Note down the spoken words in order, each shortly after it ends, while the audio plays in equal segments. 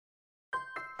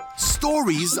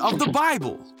stories of the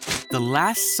Bible. The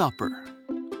Last Supper.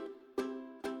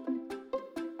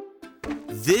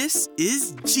 This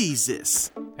is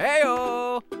Jesus.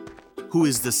 Hey-o! Who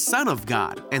is the Son of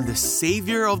God and the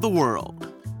Savior of the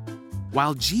world.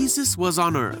 While Jesus was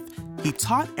on earth, he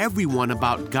taught everyone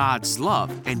about God's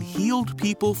love and healed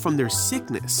people from their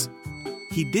sickness.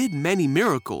 He did many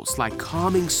miracles like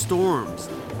calming storms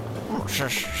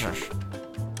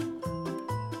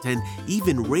and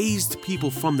even raised people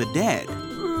from the dead.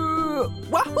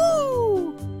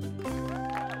 Wahoo!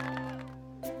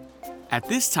 At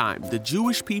this time, the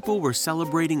Jewish people were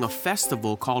celebrating a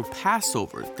festival called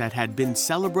Passover that had been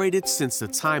celebrated since the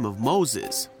time of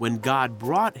Moses, when God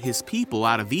brought his people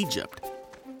out of Egypt.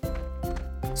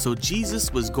 So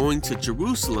Jesus was going to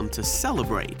Jerusalem to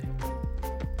celebrate.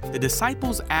 The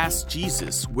disciples asked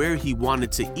Jesus where he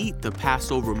wanted to eat the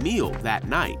Passover meal that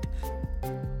night.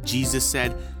 Jesus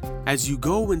said, "As you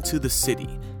go into the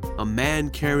city, a man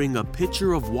carrying a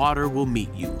pitcher of water will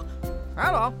meet you.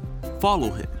 Hello. Follow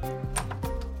him.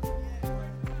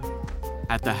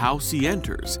 At the house he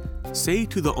enters, say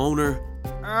to the owner,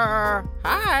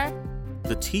 Hi.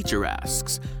 The teacher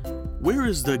asks, where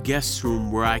is the guest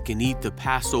room where I can eat the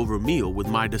Passover meal with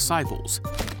my disciples?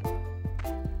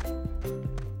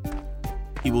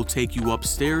 He will take you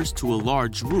upstairs to a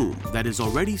large room that is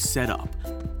already set up.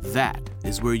 That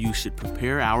is where you should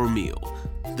prepare our meal.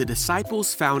 The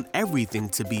disciples found everything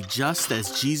to be just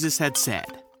as Jesus had said.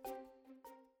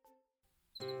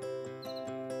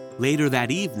 Later that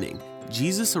evening,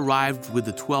 Jesus arrived with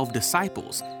the 12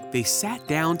 disciples. They sat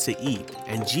down to eat,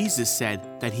 and Jesus said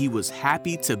that he was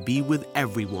happy to be with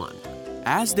everyone.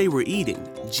 As they were eating,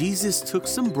 Jesus took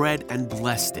some bread and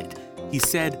blessed it. He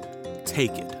said,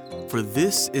 "Take it, for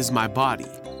this is my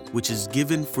body, which is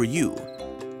given for you."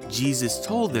 Jesus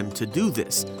told them to do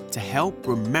this to help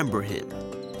remember him.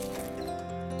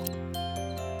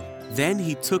 Then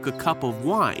he took a cup of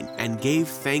wine and gave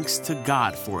thanks to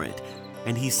God for it.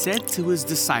 And he said to his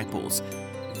disciples,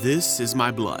 "This is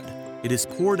my blood. It is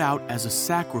poured out as a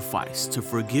sacrifice to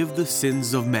forgive the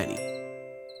sins of many."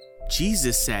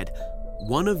 Jesus said,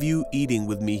 "One of you eating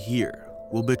with me here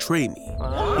will betray me."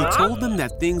 He told them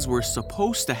that things were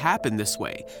supposed to happen this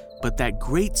way, but that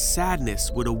great sadness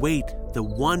would await the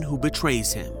one who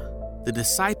betrays him. The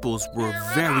disciples were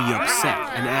very upset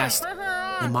and asked,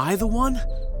 "Am I the one?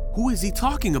 Who is he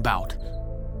talking about?"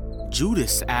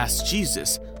 Judas asked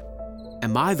Jesus,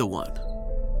 "Am I the one?"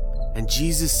 And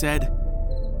Jesus said,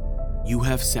 "You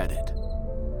have said it."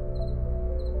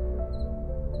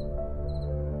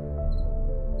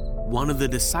 One of the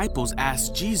disciples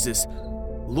asked Jesus,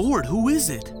 "Lord, who is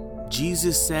it?"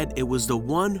 Jesus said it was the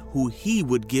one who he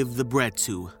would give the bread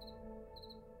to.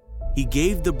 He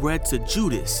gave the bread to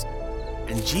Judas,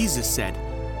 and Jesus said,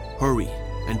 "Hurry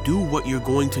and do what you're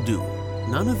going to do."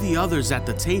 None of the others at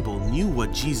the table knew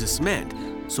what Jesus meant,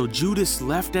 so Judas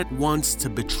left at once to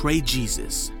betray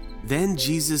Jesus. Then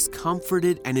Jesus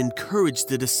comforted and encouraged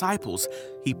the disciples.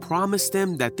 He promised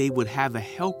them that they would have a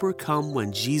helper come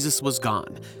when Jesus was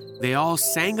gone. They all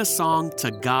sang a song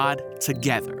to God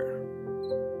together.